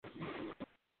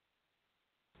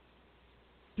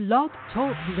Blog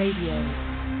Talk Radio.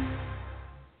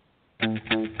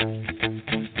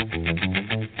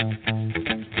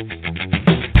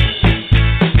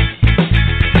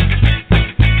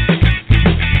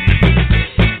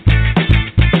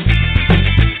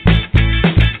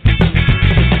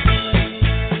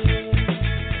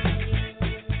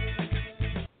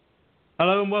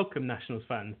 Hello and welcome, Nationals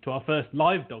fans, to our first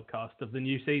live dogcast of the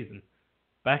new season.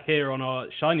 Back here on our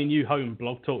shiny new home,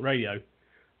 Blog Talk Radio.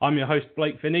 I'm your host,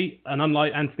 Blake Finney, and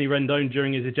unlike Anthony Rendon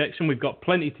during his ejection, we've got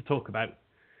plenty to talk about.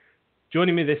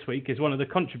 Joining me this week is one of the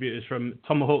contributors from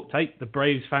Tomahawk Tape, the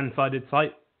Braves fan-sided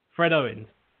site, Fred Owens.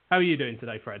 How are you doing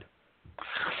today, Fred?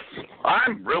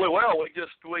 I'm really well. We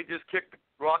just kicked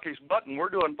Rocky's butt, and we're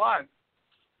doing fine.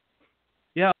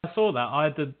 Yeah, I saw that. I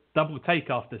had to double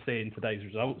take after seeing today's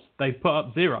results. They put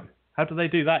up 0. How do they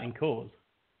do that in Coors?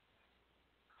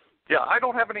 Yeah, I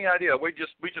don't have any idea. We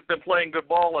just been playing good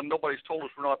ball, and nobody's told us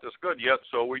we're not this good yet.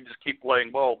 So we just keep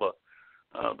playing ball.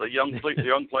 The young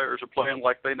players are playing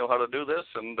like they know how to do this.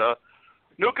 And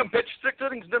Newcomb pitched 6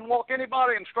 innings, didn't walk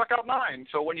anybody, and struck out 9.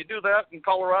 So when you do that in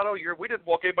Colorado, we didn't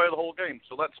walk anybody the whole game.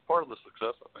 So that's part of the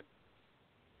success, I think.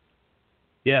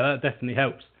 Yeah, that definitely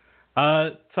helps.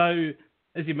 So,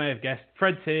 as you may have guessed,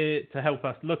 Fred's here to help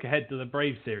us look ahead to the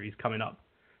Braves series coming up.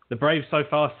 The Braves so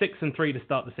far 6-3 to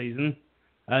start the season,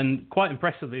 and quite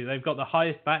impressively, they've got the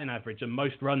highest batting average and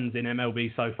most runs in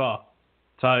MLB so far.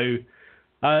 So,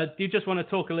 do you just want to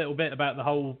talk a little bit about the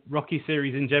whole Rocky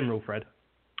series in general, Fred?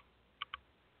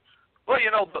 Well,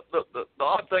 the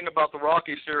odd thing about the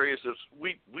Rocky series is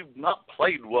we've not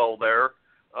played well there,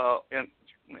 and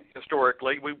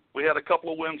historically we had a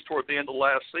couple of wins toward the end of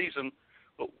last season.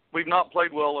 But we've not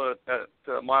played well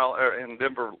at Mile in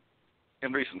Denver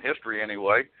in recent history,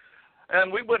 anyway.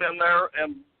 And we went in there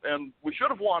and we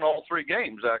should have won all 3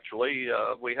 games. Actually,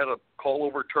 we had a call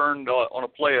overturned on a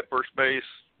play at first base.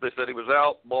 They said he was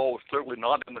out. Ball was clearly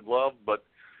not in the glove, but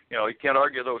you can't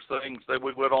argue those things.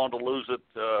 We went on to lose it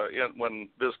when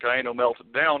Vizcaino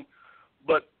melted down.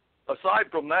 But aside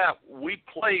from that, we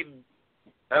played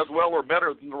as well or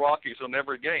better than the Rockies in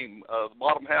every game. The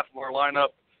bottom half of our lineup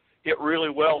hit really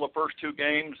well the first 2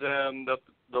 games, and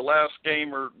the last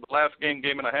game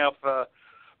and a half,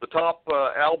 the top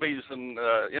Albies and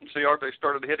NCR, they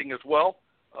started hitting as well.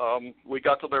 We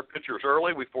got to their pitchers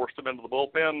early. We forced them into the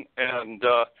bullpen, and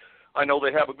I know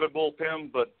they have a good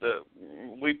bullpen, but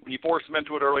we forced them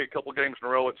into it early a couple of games in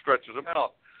a row. It stretches them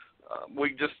out.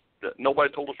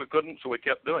 Nobody told us we couldn't, so we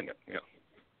kept doing it.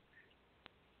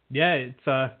 Yeah,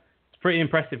 it's pretty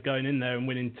impressive going in there and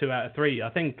winning 2 out of 3. I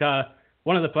think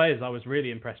one of the players I was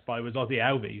really impressed by was Ozzie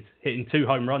Albies, hitting 2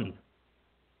 home runs.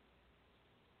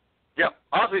 Yeah,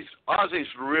 Ozzie's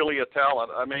really a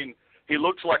talent. I mean, he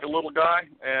looks like a little guy,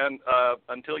 and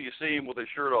until you see him with his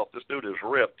shirt off, this dude is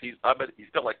ripped. I bet he's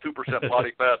got like 2%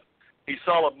 body fat. He's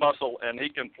solid muscle, and he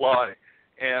can fly.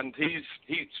 And he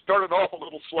started off a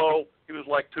little slow. He was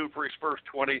like 2 for his first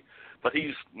 20, but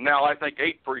he's now I think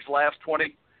 8 for his last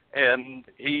 20. And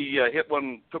he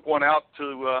took one out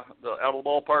out of the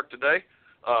ballpark today.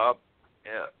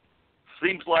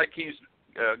 Seems like he's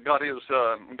got his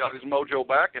mojo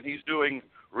back, and he's doing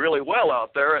really well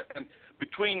out there. And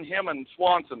between him and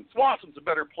Swanson's a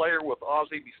better player with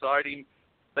Ozzie beside him.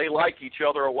 They like each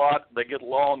other a lot. They get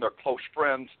along. They're close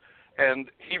friends, and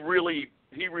he really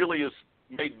is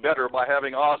made better by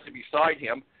having Ozzie beside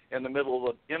him in the middle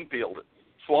of the infield.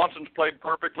 Swanson's played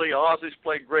perfectly. Ozzie's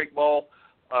played great ball.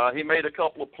 He made a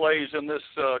couple of plays in this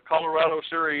Colorado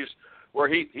series where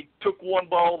he took one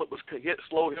ball that was hit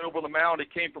over the mound.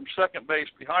 He came from second base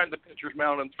behind the pitcher's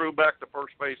mound and threw back to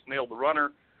first base, nailed the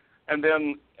runner. And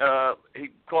then he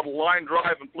caught a line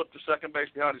drive and flipped to second base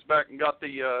behind his back and got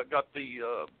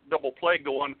the double play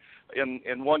going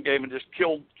in one game and just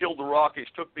killed the Rockies,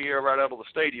 took the air right out of the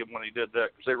stadium when he did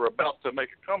that because they were about to make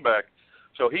a comeback.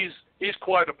 So he's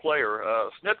quite a player.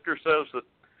 Snitker says that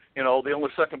the only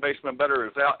second baseman better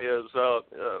is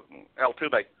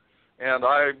Altuve, and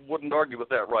I wouldn't argue with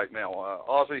that right now.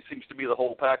 Ozzie seems to be the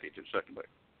whole package at second base.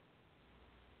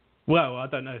 Well, I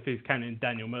don't know if he's counting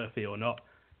Daniel Murphy or not.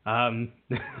 I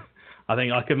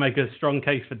think I could make a strong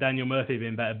case for Daniel Murphy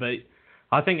being better, but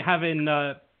I think having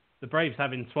the Braves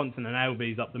having Swanson and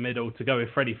Albies up the middle to go with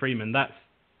Freddie Freeman, that's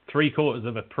 3/4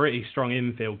 of a pretty strong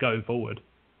infield going forward.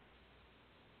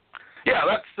 Yeah,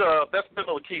 that's been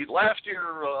the key. Last year,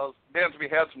 Dansby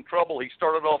had some trouble. He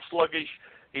started off sluggish.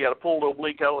 He had a pulled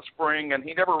oblique out of spring, and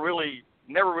he never really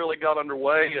got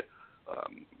underway.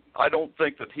 I don't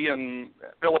think that he and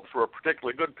Phillips were a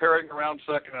particularly good pairing around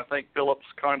second. I think Phillips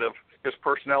his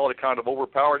personality kind of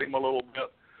overpowered him a little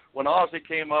bit. When Ozzie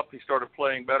came up, he started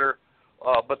playing better.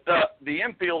 But the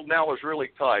infield now is really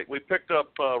tight. We picked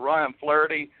up Ryan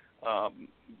Flaherty.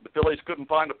 The Phillies couldn't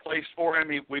find a place for him.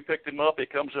 We picked him up. He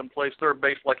comes in and plays third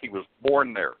base like he was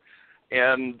born there.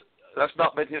 And that's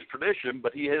not been his tradition,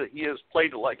 but he has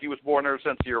played it like he was born there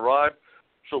since he arrived.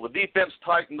 So the defense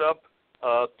tightened up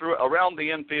around the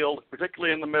infield,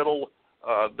 particularly in the middle.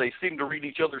 They seem to read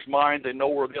each other's mind. They know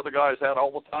where the other guy's at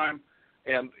all the time.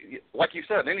 And like you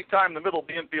said, any time the middle of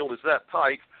the infield is that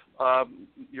tight,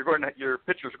 your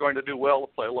pitchers are going to do well to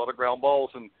play a lot of ground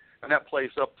balls, and that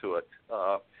plays up to it.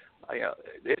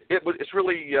 It's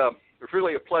really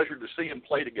a pleasure to see them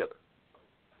play together.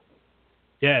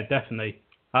 Yeah, definitely.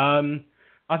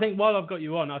 I think while I've got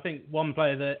you on, I think one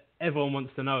player that everyone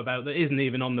wants to know about that isn't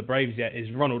even on the Braves yet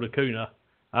is Ronald Acuna.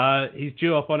 He's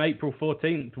due up on April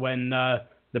 14th when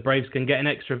the Braves can get an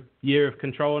extra year of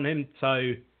control on him.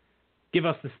 So give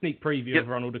us the sneak preview of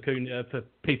Ronald Acuna for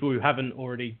people who haven't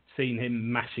already seen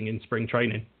him mashing in spring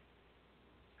training.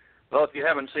 Well, if you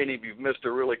haven't seen him, you've missed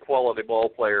a really quality ball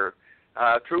player.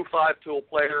 True five-tool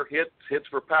player, hits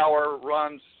for power,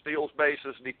 runs, steals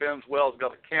bases, defends well, has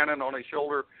got a cannon on his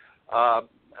shoulder,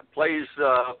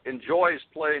 enjoys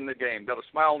playing the game, got a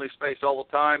smile on his face all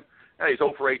the time. He's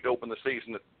 0 for 8 to open the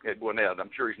season at Gwinnett.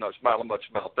 I'm sure he's not smiling much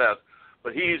about that.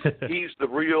 But he's the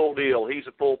real deal. He's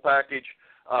a full package.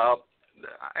 I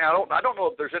don't know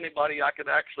if there's anybody I could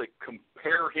actually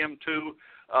compare him to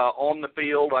on the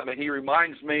field. I mean, he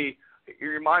reminds me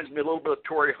a little bit of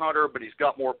Torrey Hunter, but he's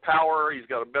got more power. He's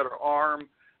got a better arm.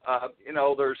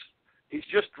 He's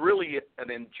just really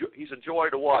he's a joy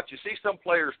to watch. You see some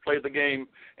players play the game,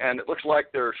 and it looks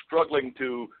like they're struggling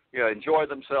to enjoy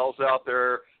themselves out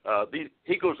there.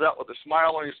 He goes out with a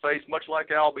smile on his face, much like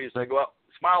Albies. They go out,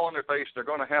 smile on their face. They're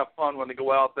going to have fun when they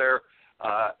go out there,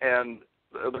 and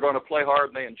they're going to play hard,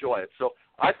 and they enjoy it. So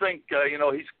I think,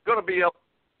 he's going to be up,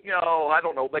 I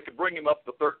don't know, they could bring him up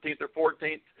the 13th or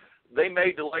 14th. They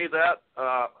may delay that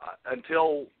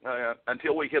until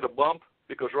we hit a bump,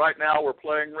 because right now we're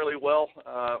playing really well.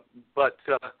 But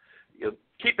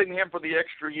keeping him for the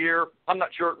extra year, I'm not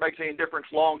sure it makes any difference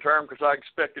long term, because I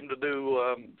expect him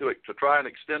to try and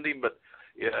extend him. But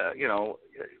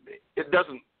it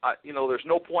doesn't. There's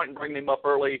no point in bringing him up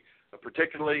early,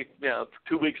 particularly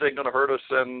 2 weeks ain't going to hurt us,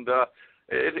 and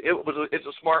it's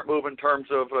a smart move in terms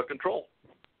of control.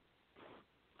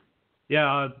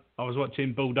 Yeah, I was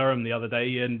watching Bull Durham the other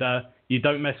day, and you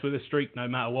don't mess with a streak no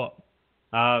matter what.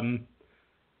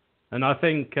 And I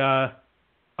think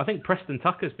Preston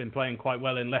Tucker's been playing quite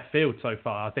well in left field so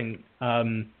far. I think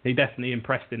he definitely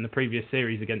impressed in the previous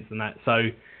series against the Nats. So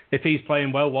if he's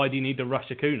playing well, why do you need to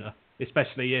rush Acuna?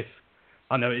 Especially if,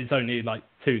 I know it's only like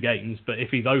 2 games, but if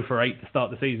he's 0 for 8 to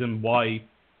start the season, why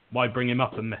bring him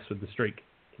up and mess with the streak,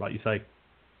 like you say?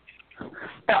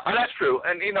 Yeah, that's true.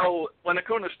 And, when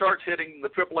Acuna starts hitting, the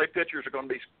AAA pitchers are going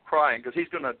to be crying, because he's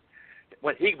going to,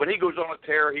 when he goes on a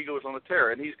tear, he goes on a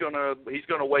tear, and he's going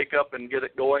to wake up and get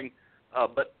it going.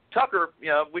 But Tucker,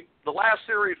 the last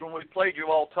series when we played you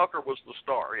all, Tucker was the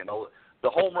star. The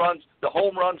home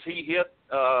runs he hit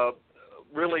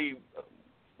really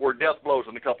were death blows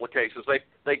in a couple of cases.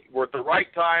 They were at the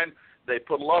right time. They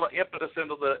put a lot of impetus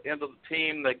into the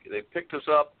team. They picked us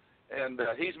up, and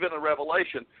he's been a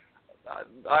revelation.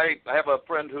 I have a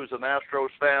friend who's an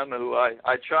Astros fan who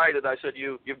I chided. I said,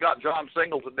 you've got John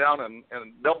Singleton down in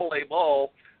Double-A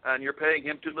ball, and you're paying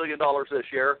him $2 million this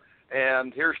year.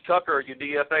 And here's Tucker. You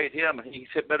DFA'd him, and he's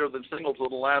hit better than Singleton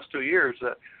in the last 2 years.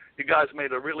 You guys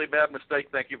made a really bad mistake.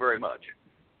 Thank you very much.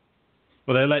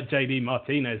 Well, they let J.D.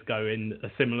 Martinez go in a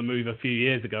similar move a few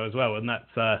years ago as well, and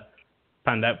that's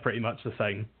panned out pretty much the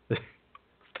same.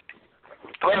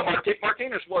 Well,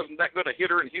 Martinez wasn't that good a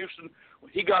hitter in Houston.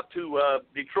 He got to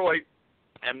Detroit,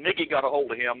 and Miggy got a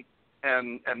hold of him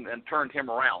and turned him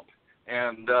around.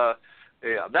 And,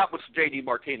 that was J.D.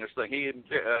 Martinez thing. He and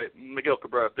Miguel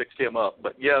Cabrera fixed him up.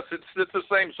 But, yes, it's the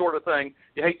same sort of thing.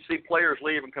 You hate to see players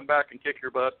leave and come back and kick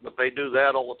your butt, but they do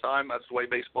that all the time. That's the way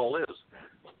baseball is.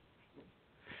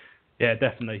 Yeah,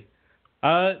 definitely.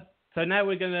 So now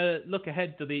we're going to look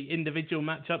ahead to the individual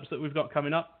matchups that we've got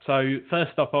coming up. So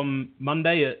first up on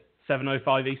Monday at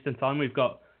 7:05 Eastern Time, we've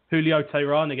got Julio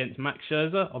Teheran against Max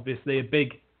Scherzer. Obviously a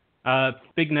big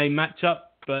name matchup,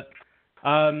 but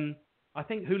I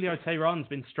think Julio Teheran's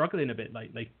been struggling a bit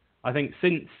lately. I think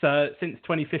since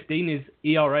 2015, his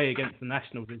ERA against the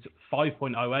Nationals is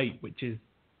 5.08, which is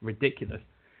ridiculous.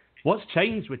 What's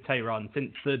changed with Teheran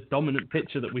since the dominant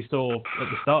pitcher that we saw at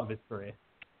the start of his career?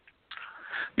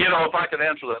 If I could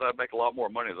answer that, I'd make a lot more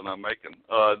money than I'm making.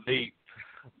 There's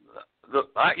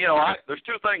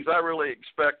 2 things I really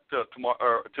expect tomorrow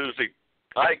or Tuesday.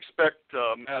 I expect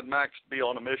Mad Max to be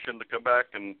on a mission to come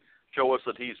back and show us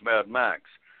that he's Mad Max.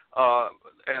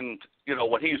 And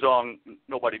when he's on,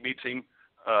 nobody beats him.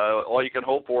 All you can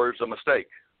hope for is a mistake.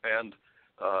 And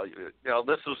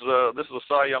this is a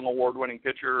Cy Young Award-winning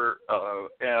pitcher,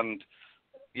 and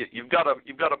you've got to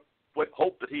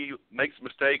hope that he makes a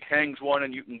mistake, hangs one,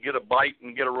 and you can get a bite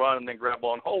and get a run, and then grab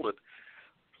on, hold it.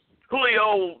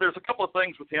 Julio, there's a couple of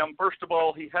things with him. First of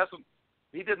all, he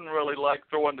didn't really like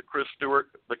throwing to Chris Stewart,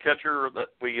 the catcher that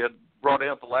we had brought in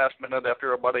at the last minute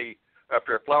after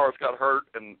Flowers got hurt,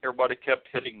 and everybody kept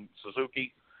hitting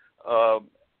Suzuki.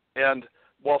 And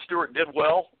while Stewart did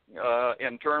well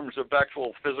in terms of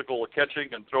actual physical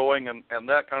catching and throwing and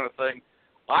that kind of thing,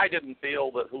 I didn't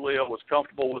feel that Julio was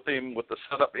comfortable with him with the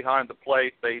setup behind the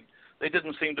plate. They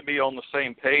didn't seem to be on the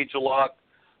same page a lot,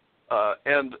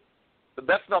 and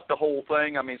that's not the whole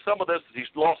thing. I mean, some of this, he's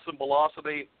lost some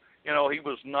velocity. He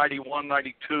was 91,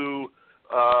 92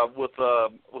 with a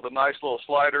nice little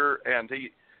slider, and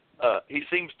he's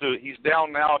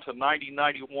down now to 90,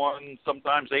 91,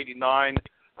 sometimes 89.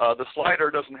 The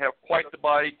slider doesn't have quite the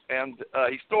bite, and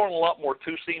he's throwing a lot more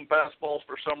two-seam fastballs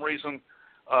for some reason.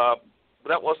 But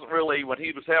that wasn't really, when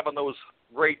he was having those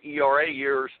great ERA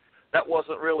years, that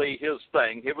wasn't really his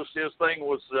thing. His thing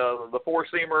was the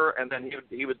four-seamer, and then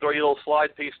he would throw you a little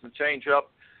slide piece and change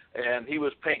up, and he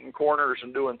was painting corners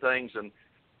and doing things. And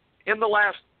in the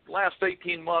last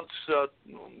 18 months,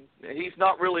 he's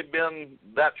not really been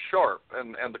that sharp,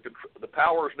 and the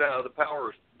power's down,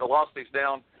 velocity's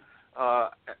down.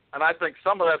 And I think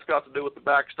some of that's got to do with the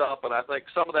backstop, and I think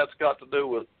some of that's got to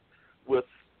do with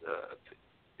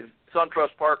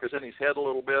SunTrust Park is in his head a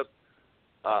little bit.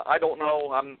 I don't know.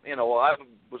 I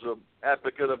was an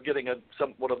advocate of getting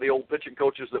one of the old pitching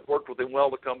coaches that worked with him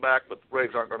well to come back, but the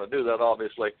Braves aren't going to do that,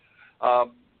 obviously.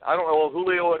 I don't know.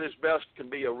 Julio at his best can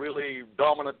be a really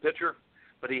dominant pitcher,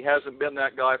 but he hasn't been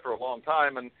that guy for a long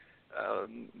time. And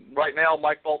right now,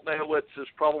 Mike Foltynewicz is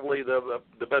probably the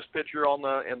best pitcher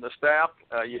in the staff.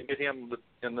 You get him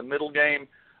in the middle game,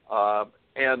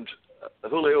 and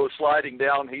Julio is sliding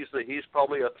down. He's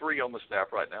probably a 3 on the staff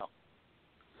right now.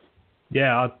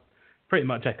 Yeah, I pretty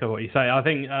much echo what you say. I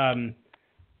think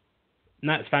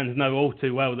Nats fans know all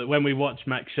too well that when we watch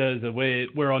Max Scherzer,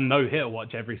 we're on no-hitter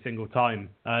watch every single time.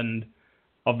 And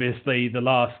obviously, the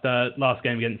last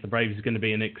game against the Braves is going to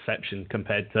be an exception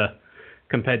compared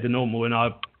to normal. And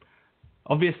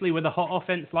obviously, with a hot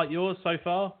offense like yours so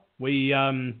far,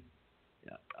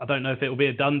 I don't know if it will be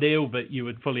a done deal, but you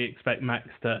would fully expect Max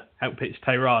to outpitch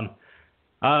Tehran.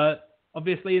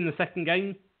 Obviously, in the second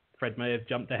game, Fred may have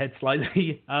jumped ahead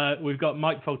slightly. We've got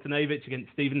Mike Foltynewicz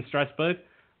against Steven Strasburg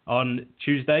on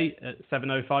Tuesday at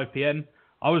 7:05 p.m.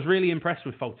 I was really impressed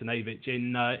with Foltynewicz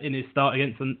in his start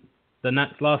against the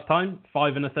Nats last time.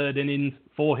 5 1/3 innings,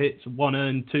 4 hits, 1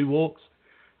 earned, 2 walks,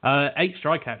 8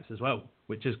 strikeouts as well,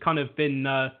 which has kind of been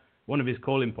one of his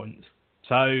calling points.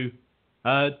 So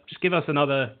just give us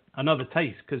another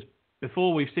taste, because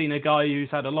before we've seen a guy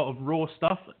who's had a lot of raw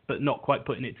stuff but not quite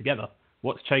putting it together.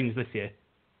 What's changed this year?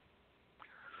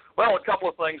 Well, a couple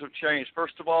of things have changed.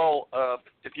 First of all,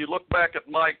 if you look back at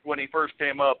Mike when he first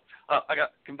came up, I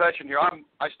got confession here.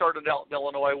 I started out in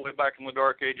Illinois way back in the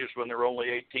dark ages when there were only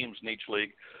 8 teams in each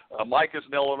league. Mike is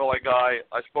an Illinois guy.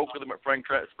 I spoke with him at spring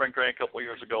training a couple of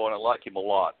years ago, and I like him a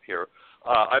lot here.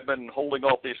 I've been holding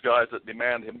off these guys that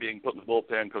demand him being put in the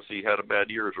bullpen because he had a bad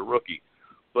year as a rookie.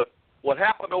 But what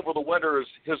happened over the winter is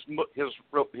his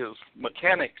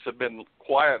mechanics have been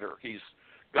quieter. He's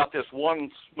got this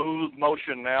one smooth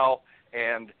motion now,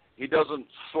 and he doesn't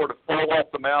sort of fall off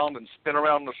the mound and spin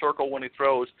around in a circle when he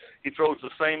throws. He throws the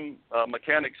same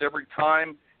mechanics every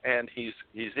time, and he's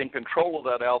in control of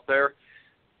that out there,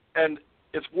 and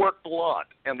it's worked a lot.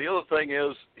 And the other thing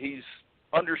is he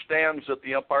understands that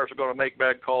the umpires are going to make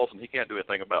bad calls, and he can't do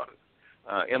anything about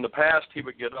it. In the past, he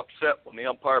would get upset when the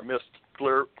umpire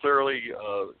clearly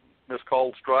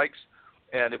miscalled strikes,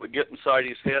 and it would get inside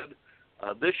his head.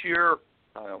 This year,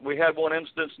 we had one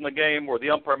instance in the game where the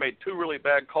umpire made 2 really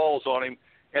bad calls on him,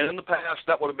 and in the past,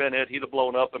 that would have been it. He'd have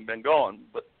blown up and been gone.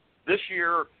 But this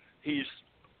year, he's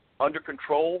under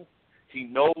control. He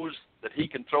knows that he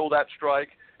can throw that strike.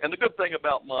 And the good thing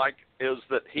about Mike is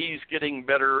that he's getting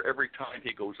better every time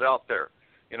he goes out there.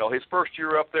 His first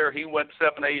year up there, he went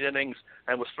 7-8 innings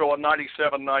and was throwing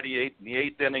 97, 98 in the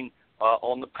 8th inning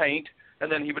on the paint, and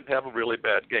then he would have a really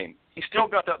bad game. He still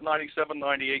got that 97,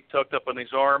 98 tucked up in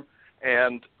his arm,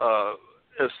 and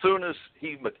as soon as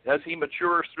he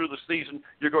matures through the season,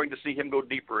 you're going to see him go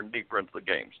deeper and deeper into the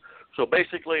games. So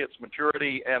basically, it's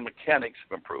maturity and mechanics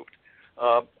have improved.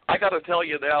 I got to tell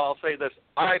you now, I'll say this: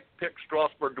 I picked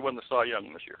Strasburg to win the Cy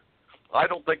Young this year. I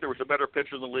don't think there was a better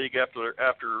pitcher in the league after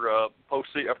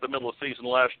the middle of the season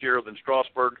last year than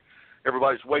Strasburg.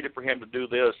 Everybody's waiting for him to do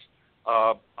this.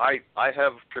 I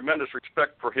have tremendous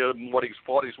respect for him and what he's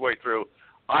fought his way through.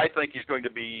 I think he's going to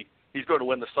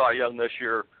win the Cy Young this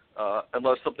year,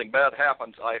 unless something bad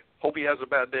happens. I hope he has a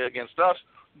bad day against us,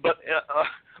 but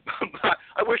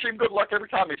I wish him good luck every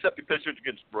time except he pitches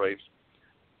against the Braves.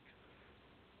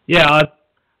 Yeah,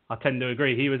 I tend to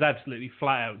agree. He was absolutely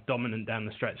flat out dominant down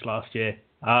the stretch last year,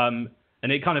 and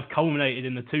it kind of culminated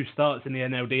in the 2 starts in the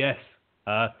NLDS.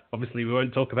 Obviously, we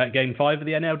won't talk about Game 5 of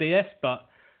the NLDS, but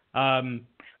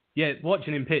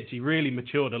watching him pitch, he really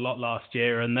matured a lot last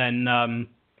year. And then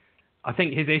I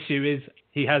think his issue is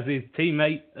he has his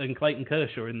teammate and Clayton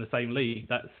Kershaw in the same league.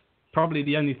 That's probably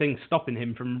the only thing stopping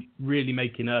him from really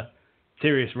making a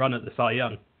serious run at the Cy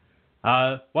Young.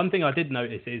 One thing I did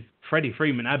notice is Freddie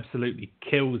Freeman absolutely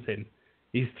kills him.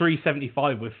 He's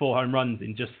 .375 with 4 home runs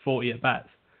in just 40 at-bats.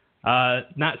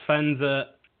 Nats fans are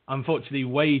unfortunately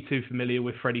way too familiar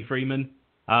with Freddie Freeman.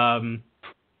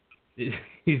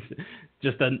 He's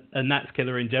just a Nats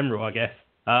killer in general, I guess.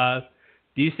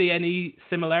 Do you see any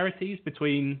similarities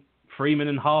between Freeman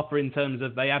and Harper in terms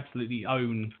of they absolutely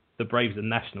own the Braves and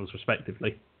Nationals,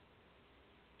 respectively?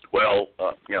 Well,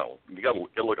 you got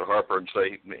to look at Harper and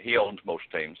say he owns most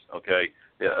teams. Okay,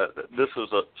 this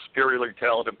is a superiorly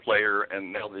talented player,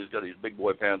 and now that he's got these big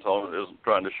boy pants on, and isn't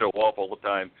trying to show off all the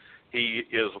time. He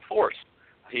is a force.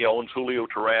 He owns Julio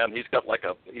Teheran. He's got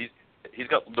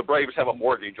the Braves have a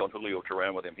mortgage on Julio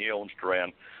Teheran with him. He owns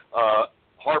Teheran.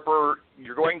 Harper,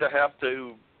 you're going to have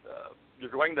to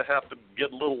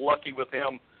get a little lucky with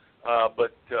him,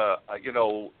 but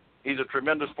he's a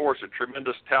tremendous force, a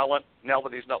tremendous talent. Now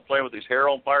that he's not playing with his hair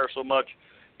on fire so much,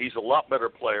 he's a lot better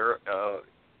player.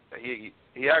 He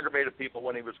aggravated people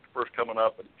when he was first coming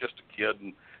up, just a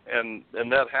kid, and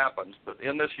that happens. But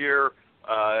in this year,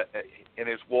 in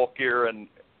his walk year, and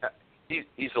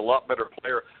he's a lot better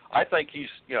player. I think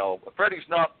Freddie's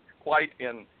not quite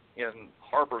in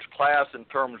Harper's class in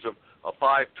terms of a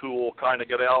 5-tool kind of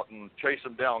get out and chase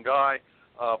him down guy.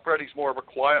 Freddie's more of a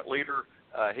quiet leader.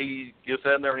 He gets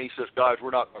in there and he says, guys,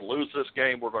 we're not going to lose this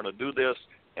game. We're going to do this.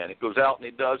 And he goes out and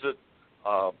he does it.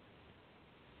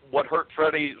 What hurt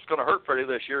Freddie is going to hurt Freddie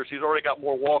this year is he's already got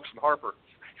more walks than Harper.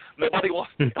 Nobody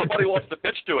wants to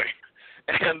pitch to him.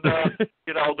 And,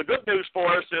 the good news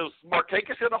for us is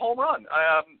Markakis hit a home run.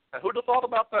 Who'd have thought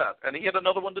about that? And he hit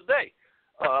another one today.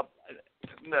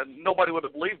 Nobody would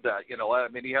have believed that.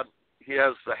 He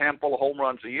has a handful of home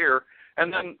runs a year.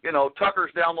 And then,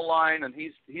 Tucker's down the line, and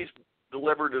he's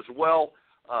delivered as well.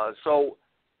 So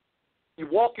you're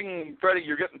walking Freddie,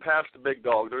 you're getting past the big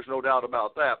dog. There's no doubt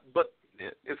about that. But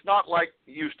it's not like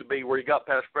it used to be where you got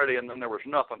past Freddie and then there was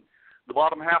nothing. The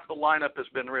bottom half of the lineup has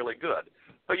been really good.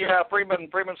 But, Freeman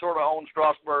sort of owns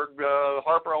Strasburg.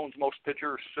 Harper owns most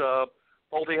pitchers.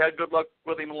 Pulte had good luck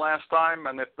with him last time,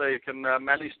 and if they can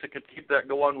manage to keep that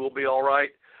going, we'll be all right.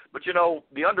 But,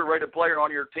 the underrated player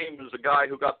on your team is a guy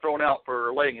who got thrown out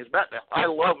for laying his bat down. I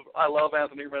love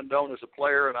Anthony Rendon as a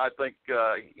player, and I think,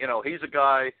 he's a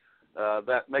guy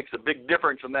that makes a big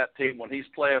difference in that team. When he's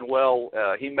playing well,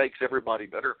 he makes everybody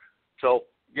better. So,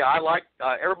 I like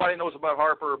everybody knows about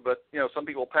Harper, but, some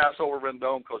people pass over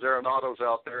Rendon because Arenado's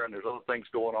out there and there's other things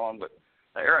going on. But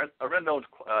Rendon's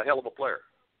a hell of a player.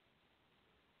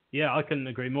 Yeah, I couldn't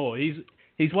agree more.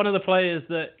 He's one of the players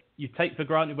that you take for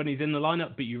granted when he's in the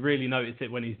lineup, but you really notice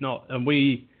it when he's not. And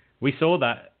we saw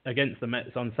that against the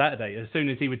Mets on Saturday. As soon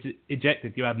as he was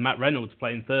ejected, you had Matt Reynolds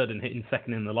playing third and hitting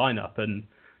second in the lineup, and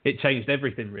it changed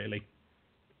everything, really.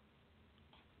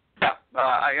 Yeah,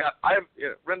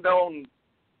 Rendon,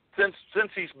 since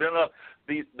he's been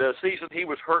the season he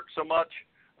was hurt so much,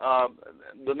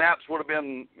 the Nats would have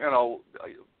been,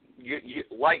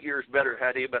 light years better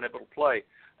had he been able to play.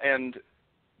 And,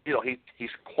 he's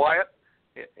quiet.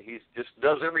 He just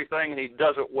does everything, and he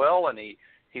does it well, and he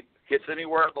hits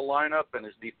anywhere in the lineup, and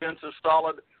his defense is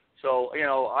solid. So,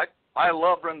 I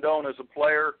love Rendon as a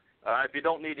player. If you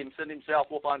don't need him, send him south.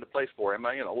 We'll find a place for him.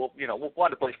 We'll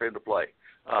find a place for him to play.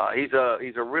 He's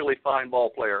a really fine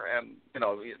ball player, and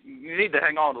you need to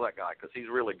hang on to that guy because he's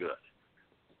really good.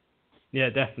 Yeah,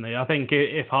 definitely. I think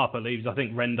if Harper leaves, I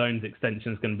think Rendon's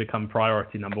extension is going to become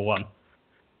priority number one.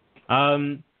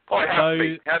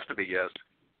 It has to be, yes.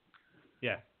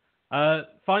 Yeah.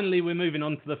 Finally, we're moving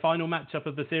on to the final matchup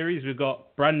of the series. We've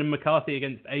got Brandon McCarthy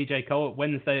against AJ Cole at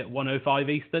Wednesday at 1:05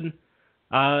 Eastern.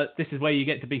 This is where you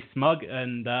get to be smug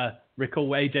and recall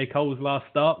AJ Cole's last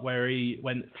start, where he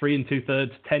went 3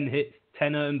 2/3, 10 hits,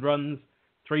 10 earned runs,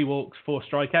 3 walks, 4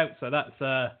 strikeouts. So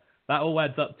that all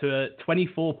adds up to a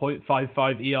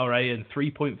 24.55 ERA and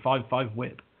 3.55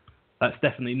 WHIP. that's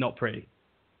definitely not pretty.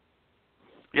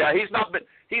 Yeah, he's not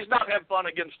had fun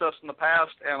against us in the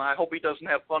past, and I hope he doesn't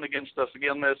have fun against us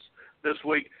again this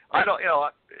week. I don't,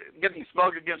 getting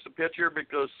smug against a pitcher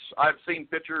because I've seen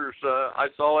pitchers. I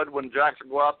saw Edwin Jackson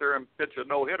go out there and pitch a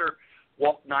no-hitter,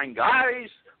 walk 9 guys,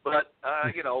 but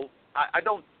I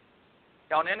don't.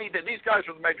 On any day, these guys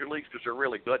are the major leaguers are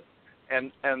really good,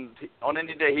 and on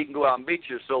any day he can go out and beat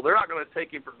you. So they're not going to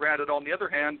take him for granted. On the other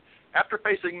hand, after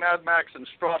facing Mad Max and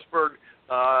Strasburg,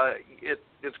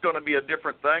 it's going to be a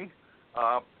different thing.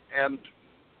 And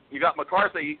you got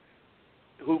McCarthy,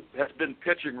 who has been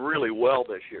pitching really well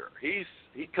this year. He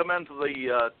come into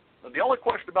the only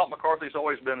question about McCarthy's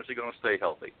always been, is he going to stay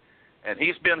healthy? And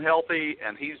he's been healthy,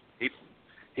 and he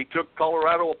took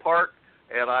Colorado apart,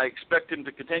 and I expect him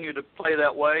to continue to play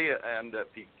that way. And if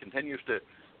he continues to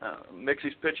mix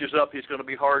his pitches up, he's going to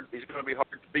be hard. He's going to be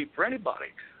hard to beat for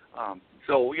anybody.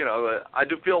 So I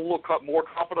do feel a little more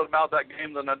confident about that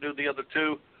game than I do the other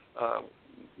two.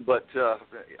 But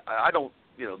I don't.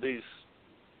 These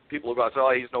people who say,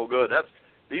 "Oh, he's no good."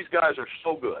 These guys are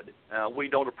so good. We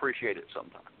don't appreciate it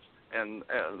sometimes. And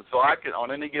so I can,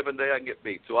 on any given day, I can get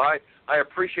beat. So I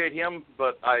appreciate him,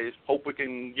 but I hope we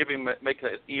can make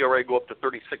the ERA go up to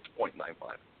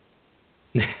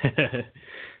 36.95.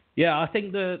 Yeah, I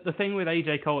think the thing with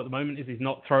AJ Cole at the moment is he's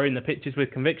not throwing the pitches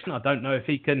with conviction. I don't know if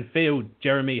he can feel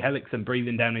Jeremy Hellickson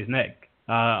breathing down his neck.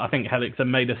 I think Hellickson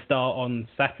made a start on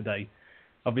Saturday.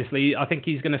 Obviously, I think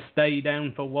he's going to stay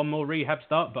down for one more rehab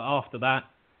start, but after that,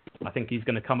 I think he's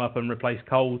going to come up and replace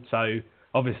Cole. So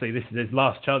obviously, this is his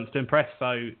last chance to impress.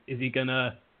 So is he going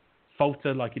to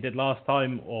falter like he did last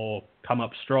time or come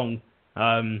up strong?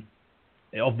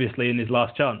 Obviously, in his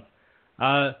last chance.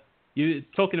 You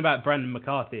talking about Brandon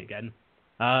McCarthy again.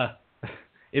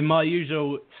 In my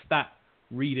usual stat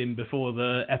reading before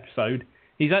the episode,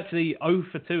 he's actually 0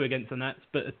 for 2 against the Nats,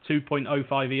 but a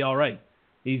 2.05 ERA.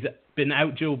 He's been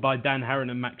outdueled by Dan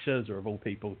Harron and Max Scherzer, of all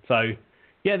people. So,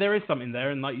 yeah, there is something there.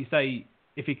 And like you say,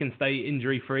 if he can stay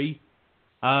injury-free,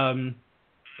 can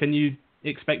you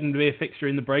expect him to be a fixture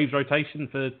in the Braves rotation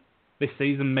for this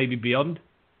season, maybe beyond?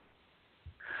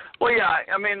 Well, yeah.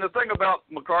 I mean, the thing about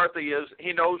McCarthy is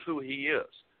he knows who he is.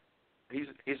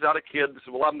 He's not a kid that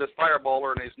says, "Well, I'm this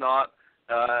fireballer," and he's not.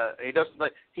 He doesn't.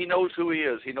 He knows who he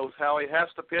is. He knows how he has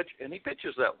to pitch, and he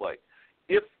pitches that way.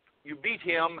 If you beat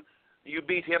him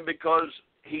because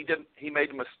he made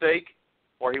a mistake,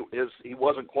 or he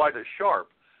wasn't quite as sharp.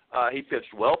 He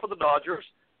pitched well for the Dodgers.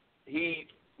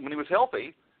 When he was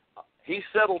healthy, he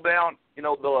settled down.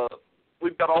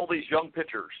 We've got all these young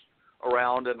pitchers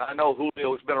around, and I know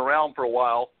Julio's been around for a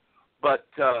while, but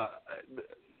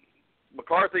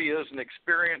McCarthy is an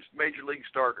experienced major league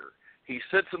starter. He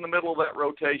sits in the middle of that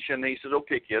rotation, and he says,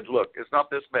 "Okay, kids, look, it's not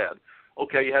this bad.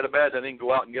 Okay, you had a bad inning,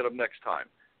 go out and get them next time."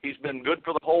 He's been good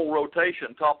for the whole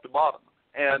rotation, top to bottom.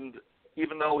 And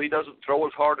even though he doesn't throw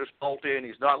as hard as Pulte and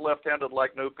he's not left-handed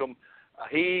like Newcomb,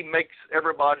 he makes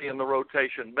everybody in the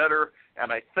rotation better.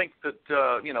 And I think that,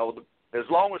 as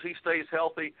long as he stays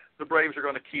healthy, the Braves are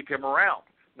going to keep him around.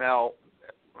 Now,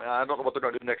 I don't know what they're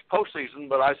going to do next postseason,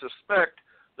 but I suspect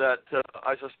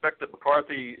that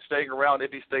McCarthy staying around,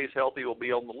 if he stays healthy, will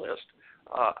be on the list.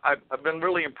 I've been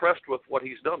really impressed with what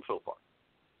he's done so far.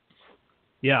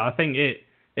 Yeah, I think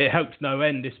it helps no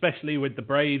end, especially with the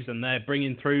Braves, and they're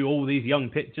bringing through all these young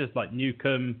pitchers like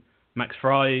Newcomb, Max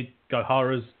Fried,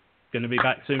 Gohara's going to be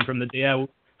back soon from the DL.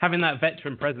 Having that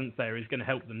veteran presence there is going to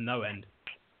help them no end.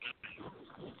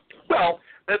 Well,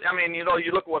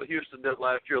 you look at what Houston did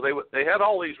last year. They had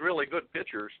all these really good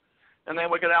pitchers, and then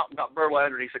we get out and got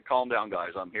Verlander, and he said, "Calm down,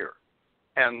 guys, I'm here."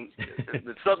 And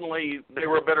suddenly they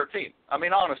were a better team. I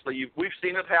mean, honestly, we've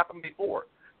seen it happen before.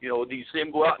 Do you see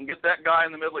him go out and get that guy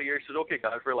in the middle of the year? He says, "Okay,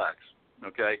 guys, relax.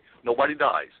 Okay, nobody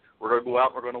dies. We're going to go out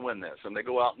and we're going to win this." And they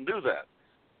go out and do that.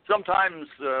 Sometimes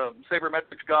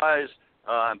sabermetrics guys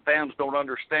and fans don't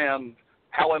understand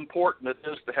how important it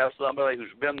is to have somebody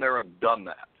who's been there and done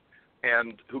that,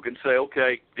 and who can say,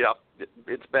 "Okay, yeah,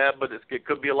 it's bad, but it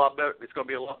could be a lot better. It's going to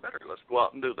be a lot better. Let's go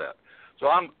out and do that." So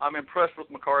I'm impressed with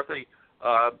McCarthy.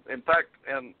 In fact,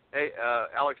 and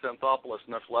Alex Anthopoulos,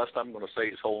 and that's the last time I'm going to say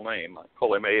his whole name, I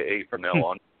call him AA from now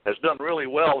on, has done really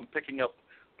well in picking up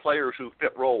players who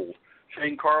fit roles.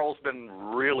 Shane Carl's been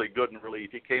really good in relief.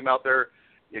 He came out there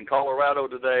in Colorado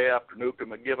today after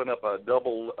Newcomb had given up a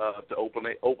double to open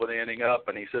the inning up,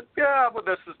 and he said, "Yeah, but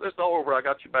this is all over. I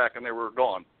got you back," and they were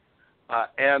gone.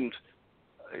 And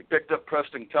he picked up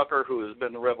Preston Tucker, who has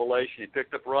been the revelation. He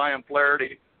picked up Ryan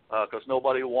Flaherty, because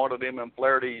nobody wanted him, and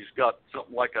Flaherty's got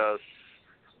something like a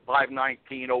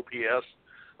 519 OPS.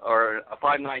 or a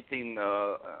 519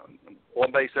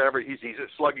 on base average. He's a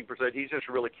slugging percentage. He's just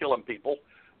really killing people,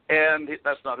 and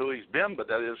that's not who he's been, but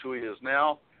that is who he is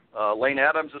now. Lane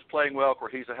Adams is playing well. Of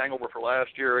course, he's a hangover for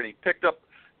last year, and he picked up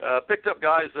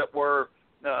guys that were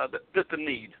that fit the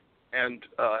need and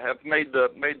have made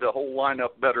the whole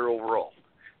lineup better overall.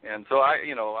 And so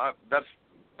that's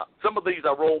some of these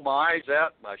I rolled my eyes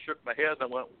at. I shook my head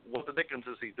and went, "What the dickens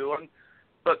is he doing?"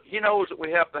 But he knows that we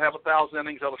have to have 1,000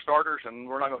 innings out of starters, and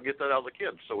we're not going to get that out of the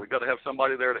kids. So we've got to have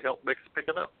somebody there to help pick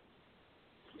it up.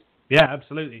 Yeah,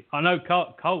 absolutely. I know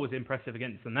Cole was impressive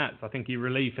against the Nats. I think he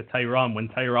relieved for Tehran when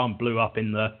Tehran blew up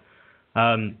in the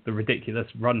ridiculous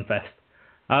run fest.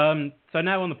 So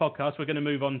now on the podcast, we're going to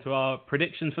move on to our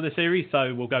predictions for the series.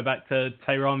 So we'll go back to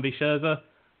Tehran v. Scherzer.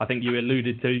 I think you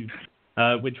alluded to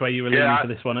which way you were leaning for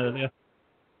this one earlier.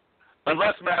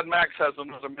 Unless Mad Max has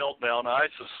another meltdown, I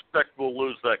suspect we'll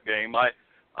lose that game.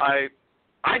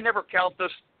 I never count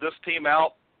this team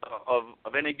out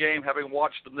of any game, having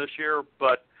watched them this year.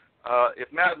 But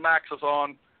if Mad Max is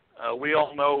on, we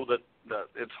all know that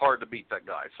it's hard to beat that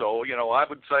guy. So I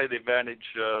would say the advantage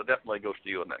definitely goes to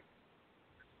you in that.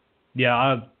 Yeah,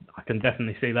 I can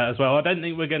definitely see that as well. I don't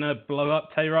think we're going to blow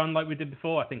up Tehran like we did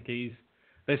before. I think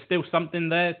there's still something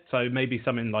there, so maybe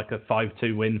something like a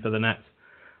 5-2 win for the Nats.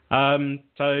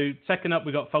 So second up,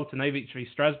 we got Foltynewicz v.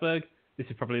 Strasburg. This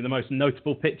is probably the most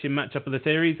notable pitching matchup of the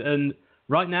series, and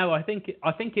right now I think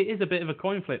it is a bit of a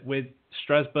coin flip with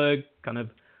Strasburg kind of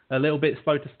a little bit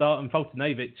slow to start and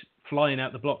Foltynewicz flying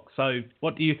out the block. So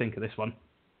what do you think of this one?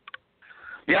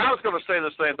 Yeah, I was going to say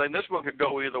the same thing. This one could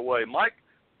go either way.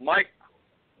 Mike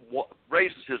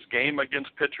raises his game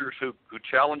against pitchers who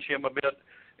challenge him a bit,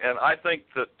 and I think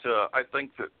that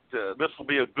this will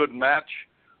be a good match.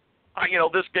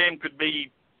 This game could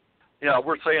be,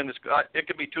 we're saying this. It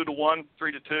could be 2-1,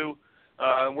 3-2.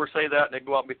 We're saying that, and they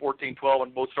go out and be 14-12,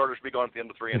 and both starters be gone at the end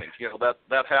of 3 innings.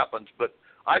 That happens. But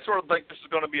I sort of think this is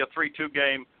going to be a 3-2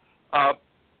 game.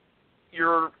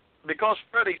 Because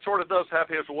Freddie sort of does have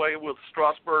his way with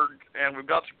Strasburg, and we've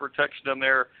got some protection in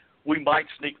there. We might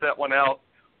sneak that one out,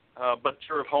 but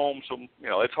you're at home, so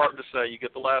it's hard to say. You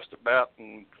get the last at bat,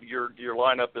 and your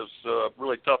lineup is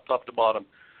really tough, top to bottom.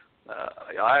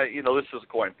 This is a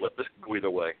coin flip. This could go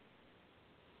either way.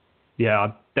 Yeah,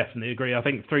 I definitely agree. I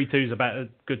think 3-2 is about a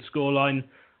good scoreline.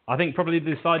 I think probably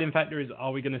the deciding factor is,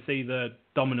 are we going to see the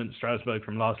dominant Strasburg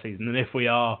from last season? And if we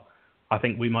are, I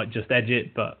think we might just edge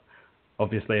it, but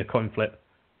obviously a coin flip.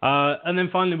 And then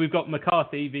finally, we've got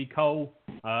McCarthy v. Cole.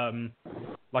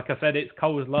 Like I said, it's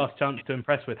Cole's last chance to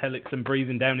impress with Hellickson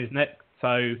breathing down his neck.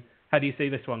 So how do you see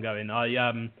this one going?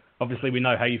 Obviously, we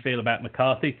know how you feel about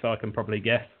McCarthy, so I can probably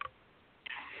guess.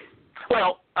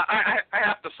 Well, I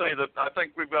have to say that I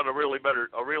think we've got a really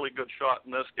good shot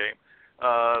in this game,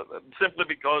 simply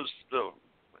because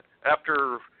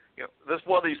after this is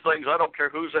one of these things. I don't care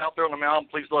who's out there on the mound.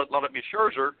 Please let it be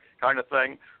Scherzer kind of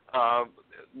thing.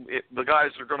 The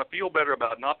guys are going to feel better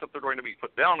about it. Not that they're going to be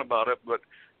put down about it,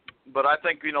 but I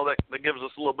think that gives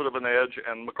us a little bit of an edge.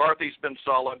 And McCarthy's been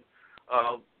solid.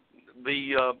 I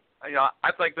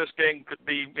think this game could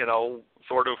be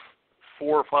sort of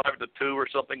 4 or 5-2 or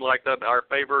something like that in our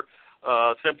favor,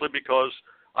 simply because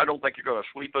I don't think you're going to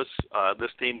sweep us.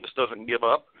 This team just doesn't give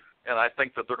up, and I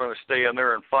think that they're going to stay in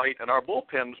there and fight. And our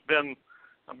bullpen's been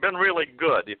really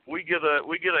good. If we get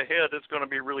ahead, it's going to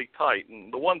be really tight.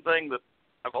 And the one thing that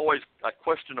I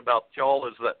question about y'all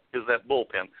is that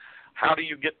bullpen. How do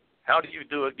you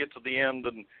do it? Get to the end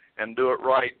and do it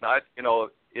right.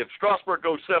 If Strasburg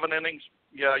goes 7 innings,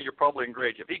 yeah, you're probably in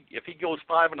great. If he goes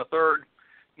 5 1/3,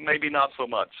 maybe not so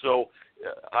much. So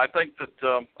I think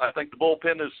the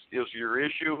bullpen is your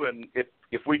issue, and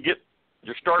if we get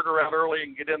your starter out early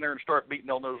and get in there and start beating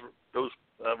on those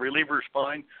relievers,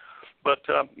 fine. But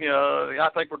I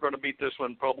think we're going to beat this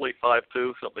one probably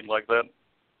 5-2, something like that.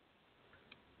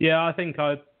 Yeah, I think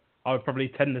I would probably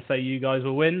tend to say you guys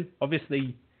will win.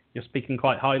 Obviously, you're speaking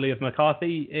quite highly of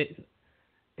McCarthy.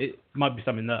 It might be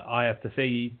something that I have to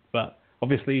see, but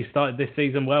obviously you started this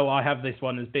season well. I have this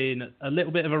one as being a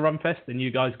little bit of a run fest, and you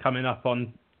guys coming up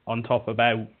on top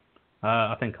about,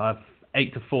 I think I have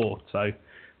 8-4. So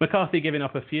McCarthy giving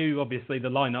up a few. Obviously the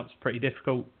lineup's pretty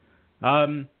difficult.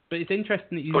 But it's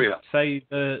interesting that you say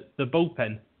the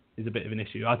bullpen is a bit of an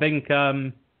issue. I think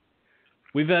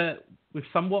we've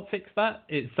somewhat fixed that.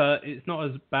 It's not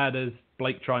as bad as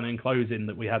Blake Treinen and closing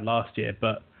that we had last year,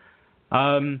 but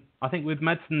I think with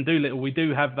Madsen Doolittle we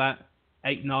do have that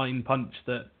 8-9 punch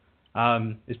that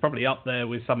is probably up there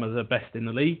with some of the best in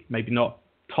the league. Maybe not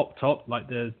top like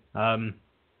the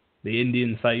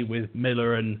Indians say with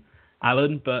Miller and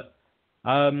Allen, but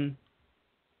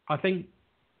I think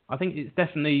I think it's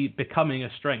definitely becoming a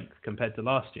strength compared to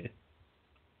last year.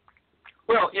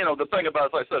 Well, the thing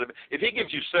about it, as I said, if he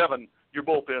gives you 7, your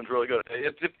bullpen's really good.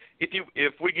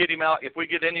 If we get him out, if we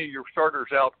get any of your starters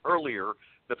out earlier,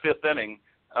 the 5th inning,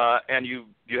 and you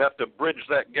have to bridge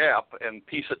that gap and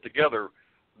piece it together,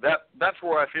 that's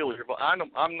where I feel you're.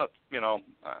 I'm not.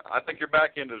 I think your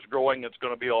back end is growing. It's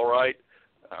going to be all right.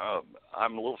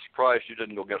 I'm a little surprised you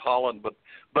didn't go get Holland, but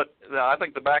I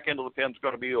think the back end of the pen's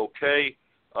going to be okay.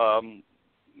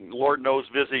 Lord knows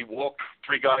Vizzy walked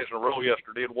 3 guys in a row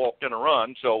yesterday and walked in a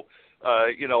run. So,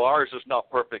 ours is not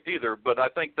perfect either. But I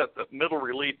think that the middle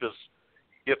relief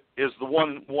is the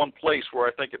one place where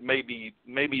I think it may be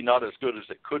not as good as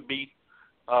it could be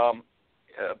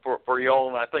for y'all.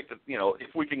 And I think that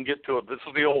if we can get to it, this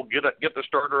is the old get the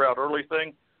starter out early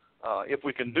thing. If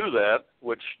we can do that,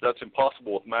 which that's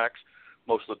impossible with Max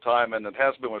most of the time, and it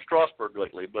has been with Strasburg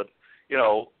lately. But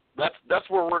that's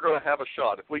where we're going to have a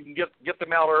shot. If we can get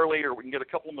them out early, or we can get a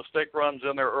couple of mistake runs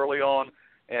in there early on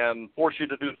and force you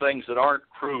to do things that aren't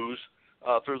cruise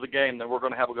through the game, then we're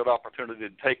going to have a good opportunity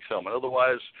to take some. And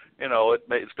otherwise,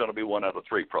 it's going to be 1 out of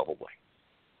 3 probably.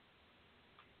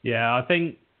 Yeah, I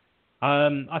think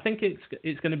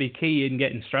it's going to be key in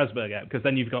getting Strasburg out, because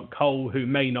then you've got Cole, who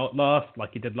may not last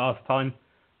like he did last time,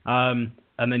 and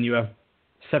then you have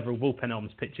several bullpen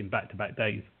arms pitching back-to-back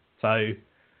days. So right.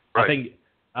 I think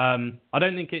I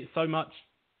don't think it's so much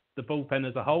the bullpen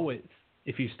as a whole. It's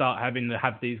if you start having to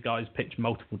have these guys pitch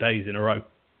multiple days in a row.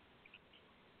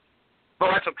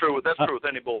 Well, that's true with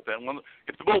any bullpen.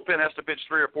 If the bullpen has to pitch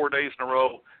 3 or 4 days in a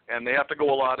row and they have to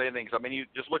go a lot of innings, I mean, you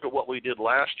just look at what we did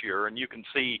last year, and you can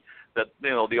see that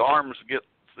the arms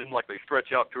seem like they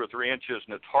stretch out 2 or 3 inches,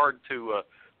 and it's hard to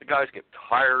the guys get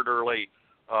tired early,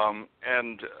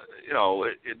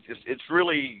 it's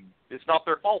really not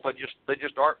their fault. They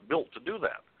just aren't built to do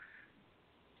that.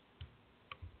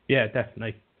 Yeah,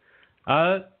 definitely.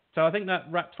 So I think that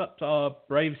wraps up our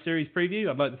Braves series preview.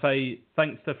 I'd like to say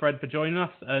thanks to Fred for joining us,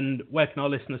 and where can our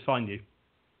listeners find you?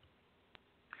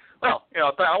 Well,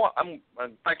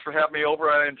 thanks for having me over.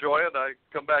 I enjoy it. I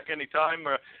come back anytime.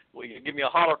 You give me a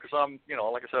holler, because I'm,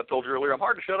 like I said, I told you earlier, I'm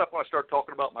hard to shut up when I start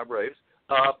talking about my Braves.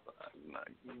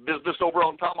 Business over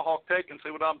on Tomahawk Take, and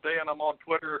see what I'm saying. I'm on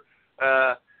Twitter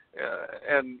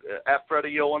and at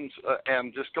Freddie Owens,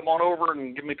 and just come on over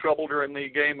and give me trouble during the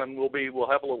game, and we'll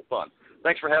have a little fun.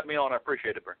 Thanks for having me on. I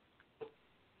appreciate it, Brent.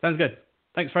 Sounds good.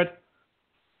 Thanks, Fred.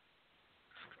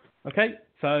 Okay,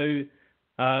 so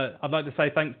I'd like to say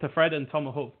thanks to Fred and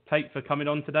Tomahawk Take for coming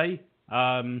on today.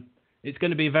 It's going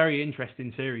to be a very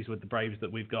interesting series with the Braves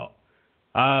that we've got.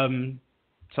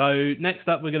 So next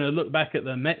up, we're going to look back at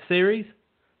the Mets series.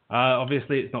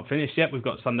 Obviously, it's not finished yet. We've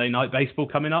got Sunday Night Baseball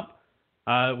coming up.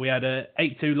 We had a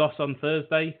 8-2 loss on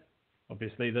Thursday.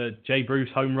 Obviously, the Jay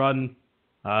Bruce home run,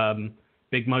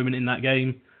 big moment in that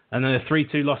game. And then a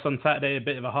 3-2 loss on Saturday, a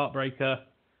bit of a heartbreaker.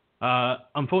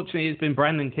 Unfortunately, it's been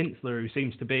Brandon Kintzler who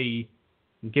seems to be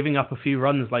giving up a few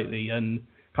runs lately and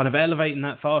kind of elevating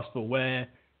that fastball where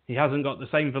he hasn't got the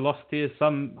same velocity as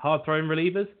some hard-throwing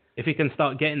relievers. If he can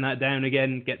start getting that down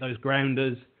again, get those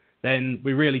grounders, then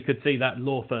we really could see that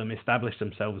law firm establish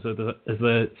themselves as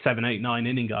the 7, 8, 9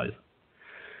 inning guys.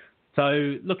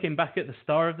 So looking back at the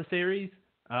star of the series,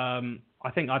 I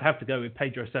think I'd have to go with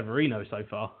Pedro Severino so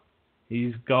far.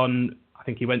 He's gone, I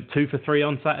think he went 2 for 3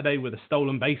 on Saturday with a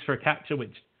stolen base for a catcher,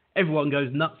 which everyone goes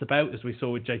nuts about, as we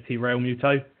saw with JT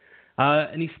Realmuto.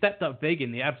 And he stepped up big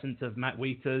in the absence of Matt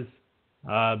Wieters,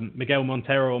 Miguel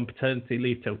Montero on paternity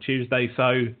leave till Tuesday.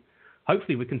 So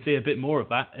hopefully we can see a bit more of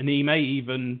that. And he may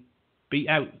even beat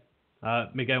out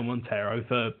Miguel Montero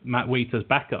for Matt Wieters'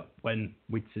 backup when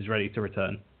Wieters is ready to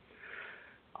return.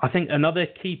 I think another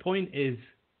key point is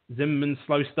Zimmerman's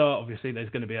slow start. Obviously, there's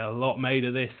going to be a lot made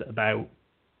of this about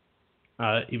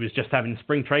he was just having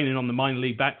spring training on the minor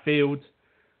league backfields.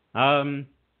 And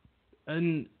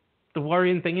the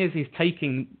worrying thing is he's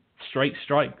taking straight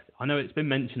strikes. I know it's been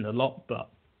mentioned a lot,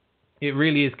 but it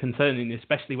really is concerning,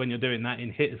 especially when you're doing that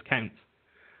in hitters' counts.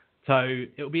 So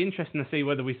it'll be interesting to see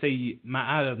whether we see Matt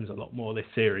Adams a lot more this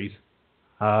series,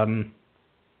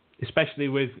 especially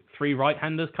with 3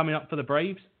 right-handers coming up for the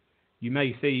Braves. You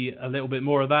may see a little bit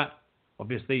more of that.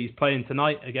 Obviously, he's playing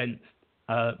tonight against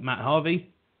Matt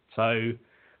Harvey. So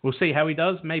we'll see how he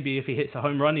does. Maybe if he hits a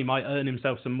home run, he might earn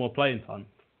himself some more playing time.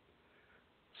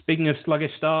 Speaking of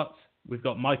sluggish starts, we've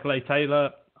got Michael A.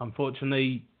 Taylor.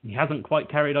 Unfortunately, he hasn't quite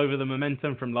carried over the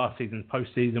momentum from last season's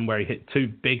postseason where he hit 2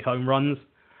 big home runs.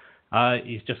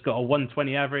 He's just got a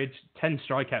 120 average, 10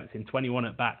 strikeouts in 21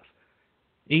 at-bats.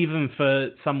 Even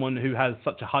for someone who has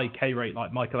such a high K rate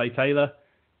like Michael A. Taylor,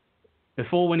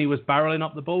 before when he was barreling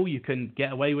up the ball, you can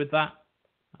get away with that.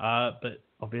 but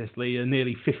obviously a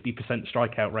nearly 50%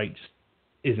 strikeout rate just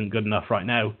isn't good enough right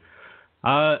now.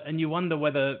 And you wonder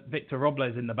whether Victor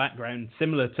Robles in the background,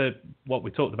 similar to what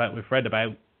we talked about with Fred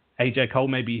about AJ Cole,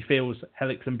 maybe he feels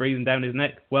Hellickson breathing down his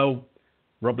neck. Well,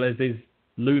 Robles is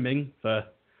looming for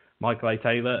Michael A.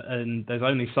 Taylor, and there's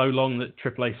only so long that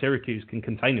AAA Syracuse can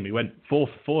contain him. He went 4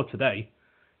 for 4 today.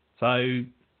 So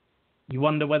you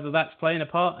wonder whether that's playing a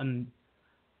part. And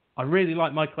I really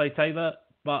like Michael A. Taylor,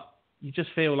 but you just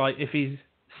feel like if he's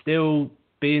still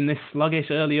being this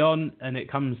sluggish early on and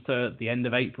it comes to the end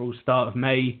of April, start of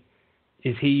May,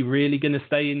 is he really going to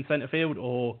stay in centre field,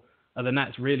 or are the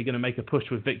Nats really going to make a push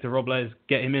with Victor Robles,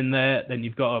 get him in there? Then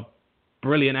you've got a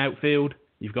brilliant outfield.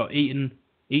 You've got Eaton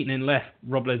in left,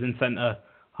 Robles in centre,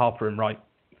 Harper in right.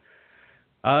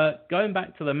 Going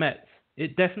back to the Mets,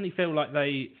 it definitely feels like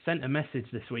they sent a message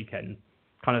this weekend.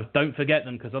 Kind of don't forget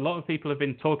them, because a lot of people have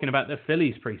been talking about the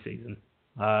Phillies preseason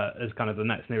as kind of the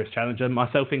Nats' nearest challenger,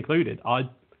 myself included. I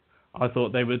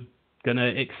thought they were going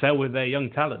to excel with their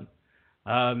young talent.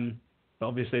 But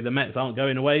obviously the Mets aren't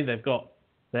going away. They've got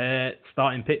their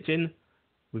starting pitching.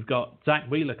 We've got Zach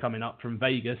Wheeler coming up from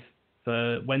Vegas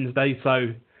for Wednesday.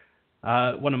 So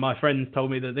one of my friends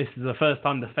told me that this is the first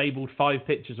time the fabled 5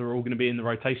 pitchers are all going to be in the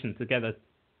rotation together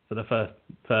for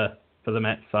the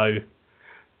Mets. So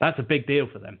that's a big deal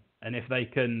for them. And if they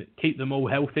can keep them all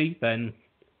healthy, then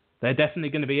they're definitely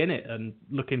going to be in it and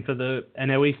looking for the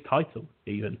NL East title,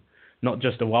 even, not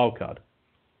just a wild card.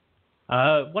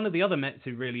 One of the other Mets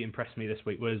who really impressed me this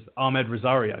week was Ahmed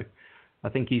Rosario. I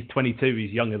think he's 22.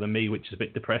 He's younger than me, which is a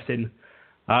bit depressing.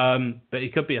 But he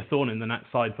could be a thorn in the Nats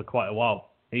side for quite a while.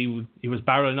 He was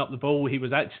barreling up the ball. He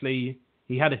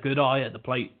had a good eye at the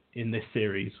plate in this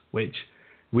series, which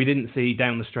we didn't see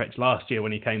down the stretch last year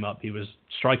when he came up. He was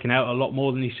striking out a lot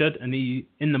more than he should. And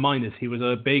in the minors, he was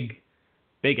a big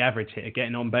average hitter,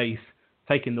 getting on base,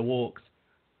 taking the walks.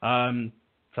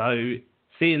 So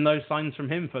seeing those signs from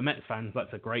him for Mets fans,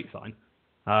 that's a great sign.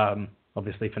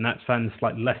 Obviously for Nats fans,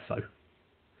 slightly less so.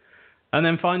 And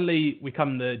then finally, we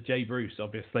come to Jay Bruce,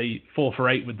 obviously 4 for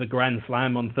 8 with the grand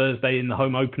slam on Thursday in the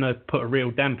home opener, put a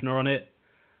real dampener on it.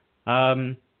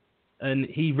 And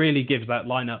he really gives that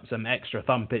lineup some extra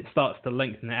thump. It starts to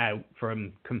lengthen it out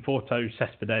from Conforto,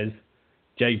 Cespedes,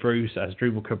 Jay Bruce,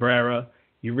 Asdrubal Cabrera.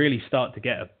 You really start to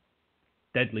get a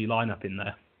deadly lineup in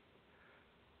there.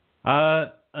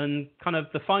 And kind of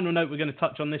the final note we're going to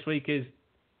touch on this week is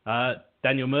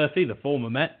Daniel Murphy, the former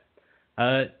Met.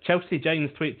 Chelsea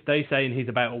James tweeted today saying he's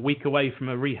about a week away from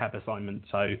a rehab assignment.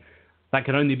 So that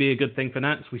can only be a good thing for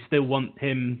Nats. We still want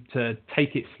him to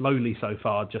take it slowly so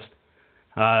far. Just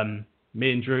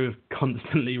me and Drew have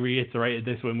constantly reiterated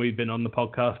this when we've been on the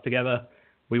podcast together.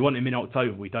 We want him in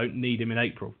October. We don't need him in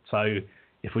April. So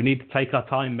if we need to take our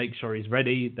time, make sure he's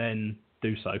ready, then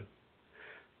do so.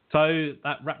 So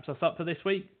that wraps us up for this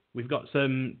week. We've got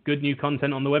some good new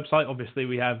content on the website. Obviously,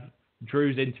 we have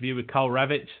Drew's interview with Carl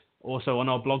Ravitch, also on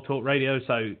our Blog Talk Radio,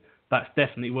 so that's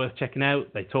definitely worth checking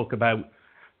out. They talk about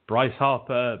Bryce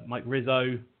Harper, Mike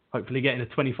Rizzo, hopefully getting a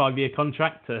 25-year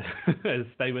contract to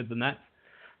stay with the Nats.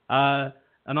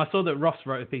 And I saw that Ross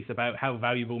wrote a piece about how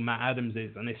valuable Matt Adams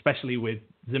is, and especially with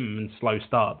Zimmerman's slow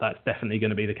start, that's definitely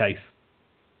going to be the case.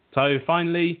 So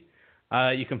finally,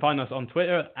 you can find us on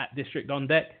Twitter at District On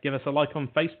Deck. Give us a like on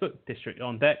Facebook, District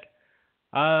On Deck.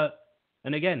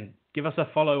 And again, give us a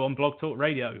follow on Blog Talk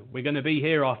Radio. We're going to be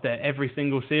here after every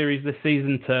single series this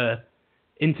season to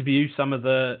interview some of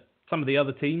the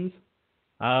other teams.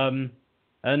 And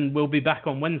we'll be back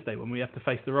on Wednesday when we have to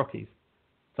face the Rockies.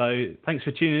 So thanks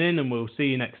for tuning in, and we'll see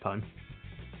you next time.